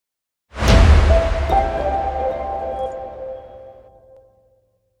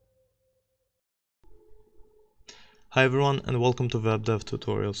Hi everyone and welcome to Web Dev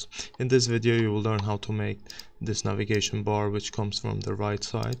Tutorials. In this video you will learn how to make this navigation bar which comes from the right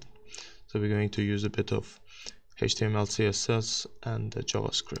side. So we're going to use a bit of HTML, CSS and the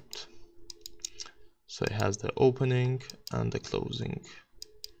JavaScript. So it has the opening and the closing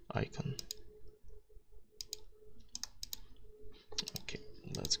icon. Okay,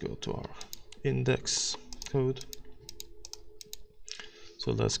 let's go to our index code.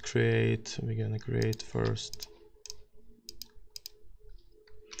 So we're gonna create first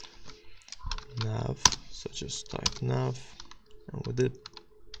nav, so just type nav, and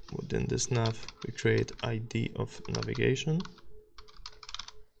within this nav we create ID of navigation,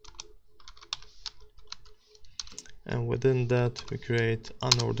 and within that we create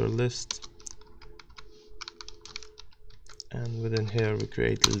unordered list, and within here we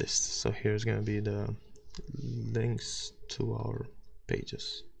create lists. So here's going to be the links to our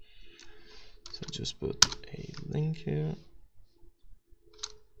pages. So just put a link here,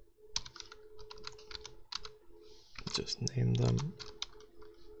 just name them,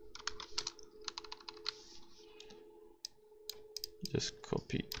 just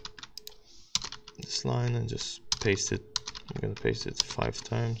copy this line and just paste it. I'm going to paste it 5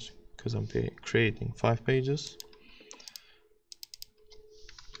 times because I'm creating 5 pages.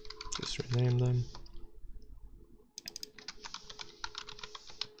 Just rename them.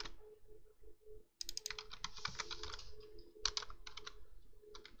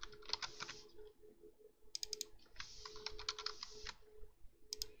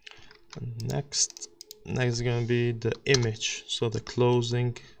 And next is going to be the image, so the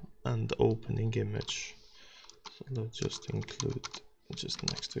closing and the opening image. So let's just include just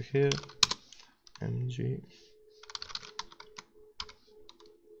next to here mg.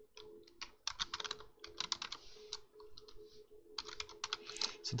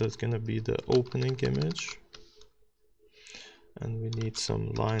 So that's going to be the opening image, and we need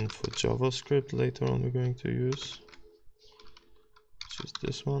some line for JavaScript later on we're going to use, which is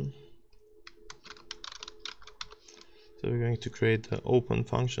this one. So we're going to create the open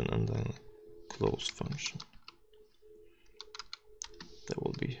function and then close function. That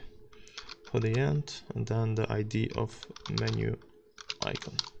will be for the end, and then the ID of menu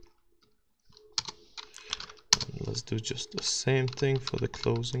icon. And let's do just the same thing for the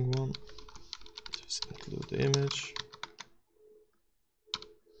closing one. Just include the image.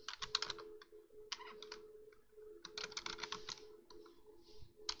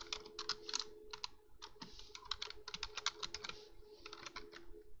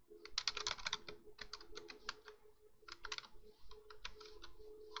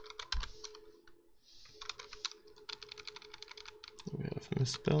 We have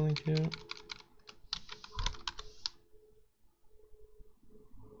misspelling here.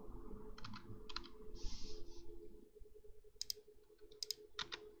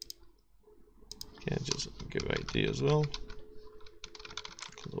 Okay, just give ID as well.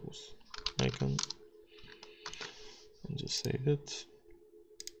 Close icon and just save it.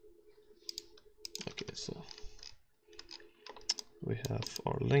 Okay, so we have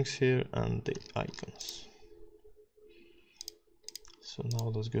our links here and the icons. So now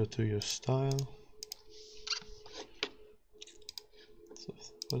let's go to your style. So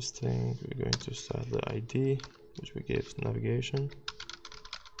first thing, we're going to start the ID, which we gave navigation.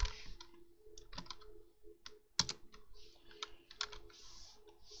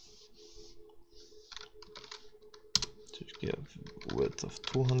 Just give width of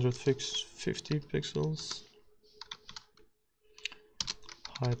 250 pixels,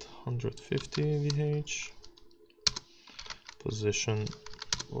 height 150 VH. Position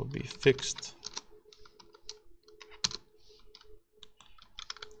will be fixed.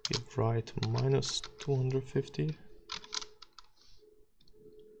 Give right minus 250.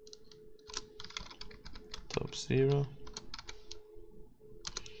 Top 0.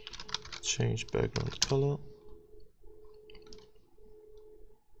 Change background color.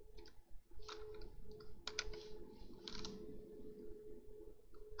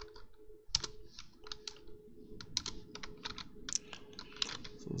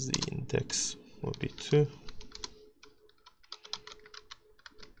 The index will be 2,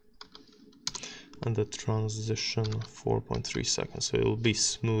 and the transition 4.3 seconds, so it will be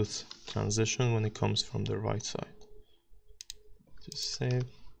smooth transition when it comes from the right side. Just save.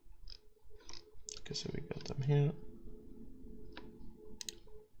 Okay, so we got them here.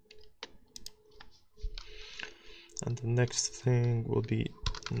 And the next thing will be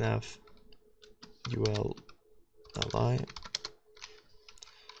nav ul li.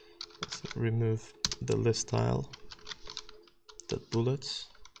 Remove the list style, the bullets,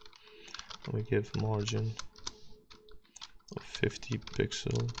 and we give margin 50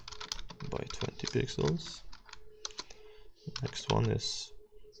 pixel by 20 pixels. Next one is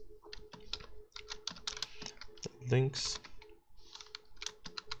links.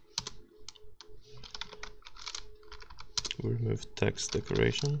 We remove text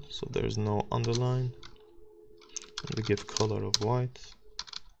decoration, so there's no underline. And we give color of white.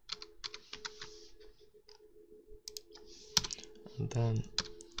 And then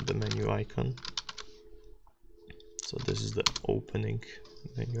the menu icon. So this is the opening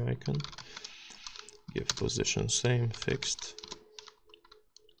menu icon. Give position same, fixed.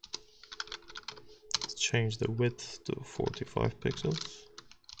 Let's change the width to 45 pixels.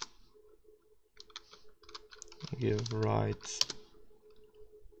 Give right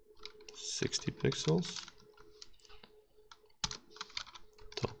 60 pixels.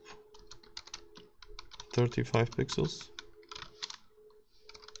 Top 35 pixels.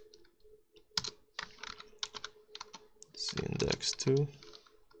 Index 2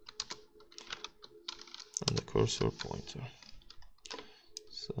 and the cursor pointer.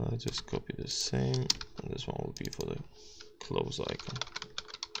 So I just copy the same, and this one will be for the close icon.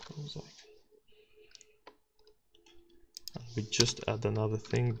 And we just add another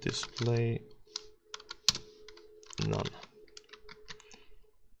thing, display none,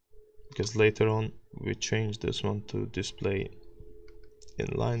 because later on we change this one to display in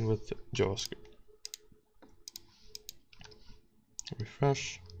line with JavaScript.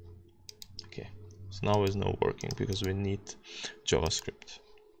 Refresh. Okay, so now it's not working because we need JavaScript.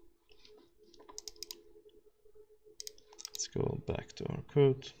 Let's go back to our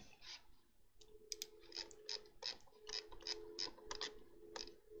code.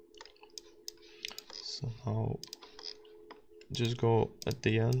 So now just go at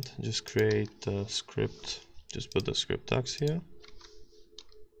the end, just create a script, just put the script tags here,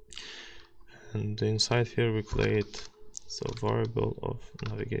 and inside here we create so variable of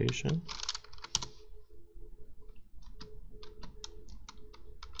navigation,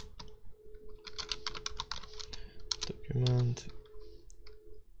 document,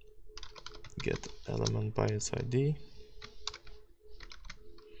 get element by its ID,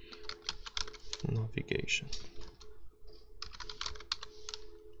 navigation.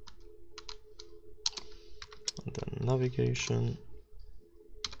 And then navigation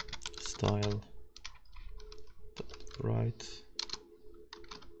style right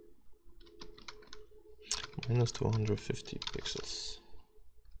minus 250 pixels.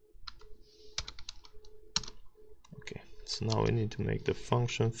 Okay, so now we need to make the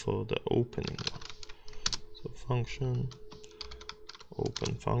function for the opening one. So function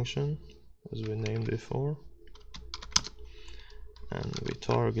open function as we named before, and we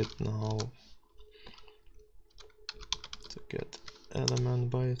target now to get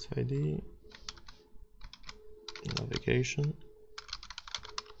element by its ID, navigation,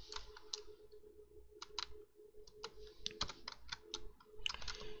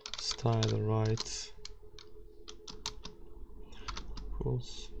 style right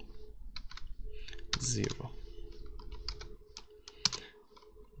equals 0.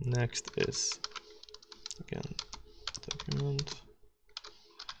 Next is again document,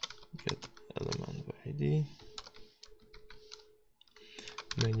 get element by ID,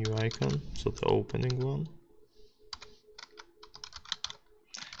 menu icon, so the opening one,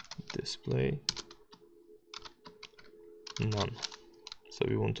 display none, so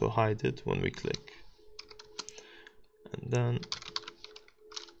we want to hide it when we click, and then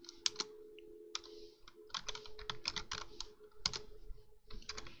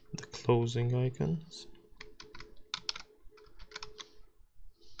the closing icons,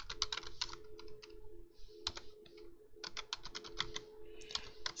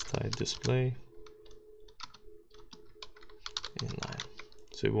 style display inline.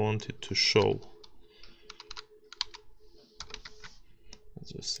 So we want it to show.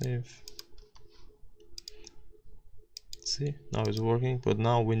 Let's just save. See, now it's working, but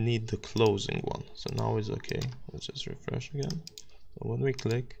now we need the closing one. So now it's okay. Let's just refresh again. So when we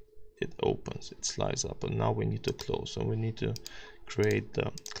click, it opens, it slides up, and now we need to close. So we need to create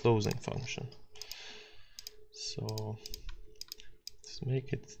the closing function. So let's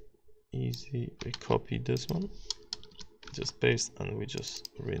make it easy. We copy this one, just paste, and we just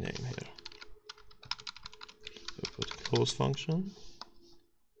rename here. We put close function,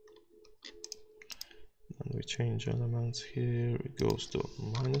 and we change elements here. It goes to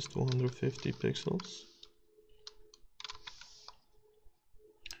minus 250 pixels.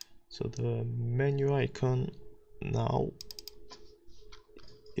 So the menu icon now,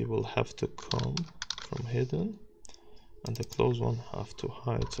 it will have to come from hidden, and the close one have to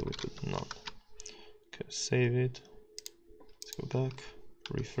hide, so we put none. Okay, save it. Let's go back,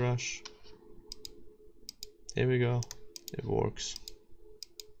 refresh. Here we go, it works.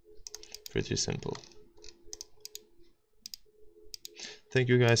 Pretty simple. Thank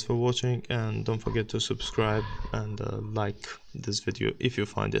you guys for watching, and don't forget to subscribe and like this video if you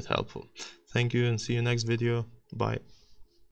find it helpful. Thank you, and see you next video. Bye.